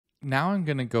Now I'm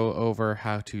going to go over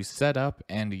how to set up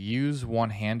and use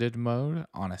one-handed mode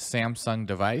on a Samsung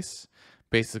device.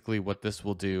 Basically what this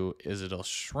will do is it'll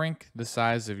shrink the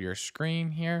size of your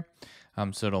screen here,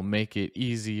 so it'll make it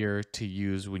easier to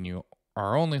use when you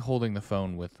are only holding the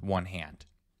phone with one hand.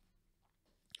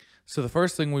 So the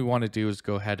first thing we want to do is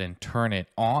go ahead and turn it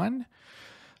on.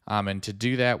 And to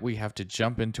do that, we have to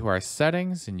jump into our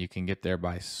settings, and you can get there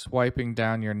by swiping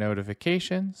down your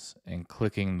notifications and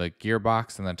clicking the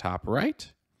gearbox in the top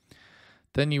right.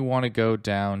 Then you want to go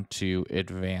down to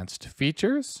advanced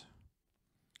features.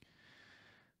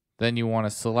 Then you want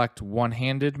to select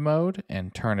one-handed mode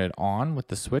and turn it on with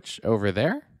the switch over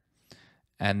there.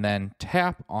 And then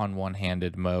tap on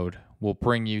one-handed mode will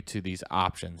bring you to these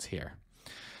options here.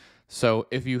 So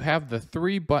if you have the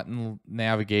 3-button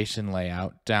navigation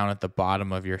layout down at the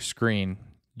bottom of your screen,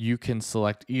 you can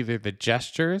select either the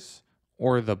gestures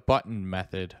or the button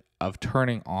method of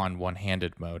turning on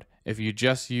one-handed mode. If you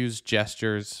just use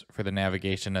gestures for the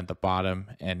navigation at the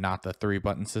bottom and not the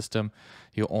 3-button system,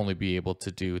 you'll only be able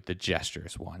to do the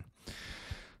gestures one.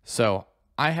 So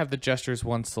I have the gestures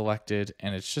one selected,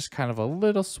 and it's just kind of a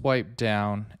little swipe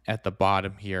down at the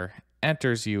bottom here,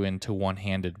 enters you into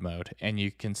one-handed mode, and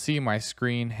you can see my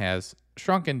screen has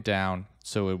shrunken down,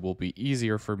 so it will be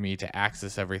easier for me to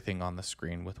access everything on the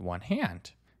screen with one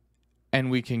hand.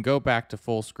 And we can go back to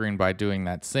full screen by doing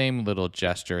that same little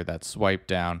gesture, that swipe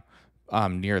down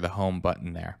near the home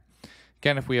button there.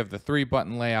 Again, if we have the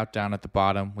 3-button layout down at the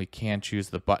bottom, we can choose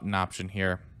the button option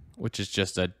here, which is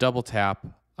just a double tap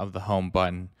of the home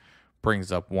button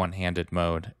brings up one-handed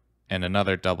mode, and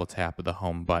another double tap of the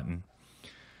home button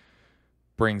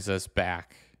brings us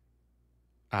back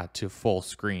to full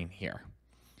screen here.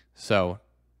 So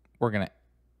we're going to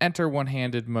enter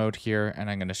one-handed mode here, and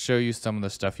I'm going to show you some of the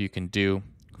stuff you can do.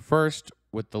 First,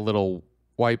 with the little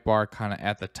white bar kind of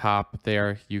at the top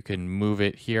there, you can move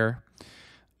it here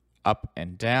up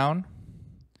and down.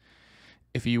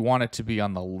 If you want it to be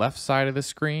on the left side of the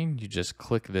screen, you just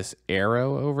click this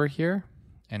arrow over here,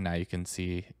 and now you can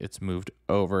see it's moved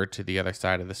over to the other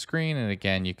side of the screen, and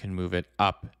again you can move it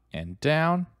up and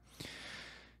down.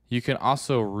 You can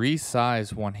also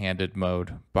resize one-handed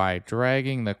mode by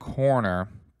dragging the corner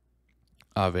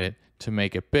of it to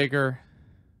make it bigger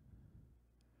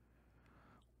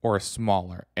or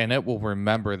smaller, and it will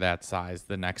remember that size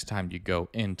the next time you go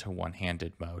into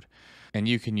one-handed mode. And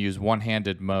you can use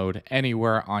one-handed mode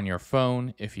anywhere on your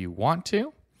phone if you want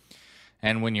to.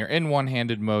 And when you're in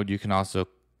one-handed mode, you can also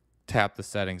tap the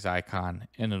settings icon,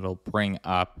 and it'll bring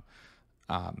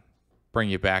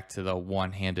you back to the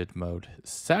one-handed mode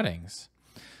settings.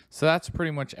 So that's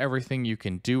pretty much everything you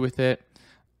can do with it.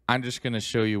 I'm just going to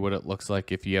show you what it looks like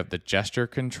if you have the gesture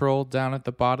control down at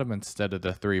the bottom instead of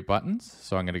the 3 buttons.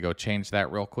 So I'm going to go change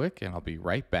that real quick, and I'll be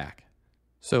right back.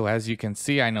 So as you can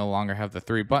see, I no longer have the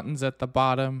 3 buttons at the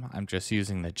bottom. I'm just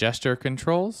using the gesture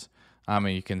controls. And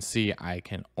you can see I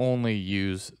can only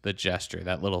use the gesture,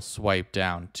 that little swipe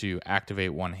down, to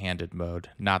activate one-handed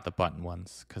mode, not the button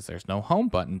ones, because there's no home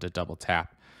button to double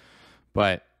tap.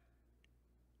 But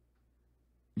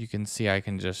you can see I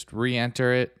can just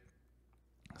re-enter it.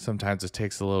 Sometimes it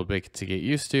takes a little bit to get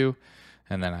used to,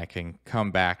 and then I can come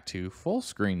back to full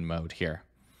screen mode here.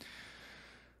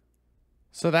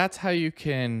 So that's how you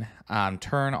can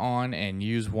turn on and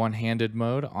use one-handed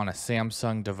mode on a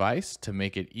Samsung device to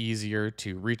make it easier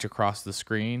to reach across the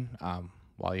screen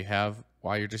while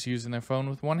you're just using their phone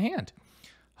with one hand.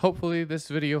 Hopefully this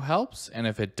video helps, and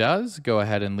if it does, go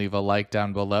ahead and leave a like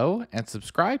down below and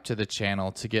subscribe to the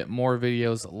channel to get more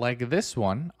videos like this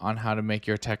one on how to make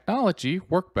your technology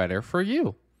work better for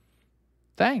you.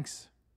 Thanks.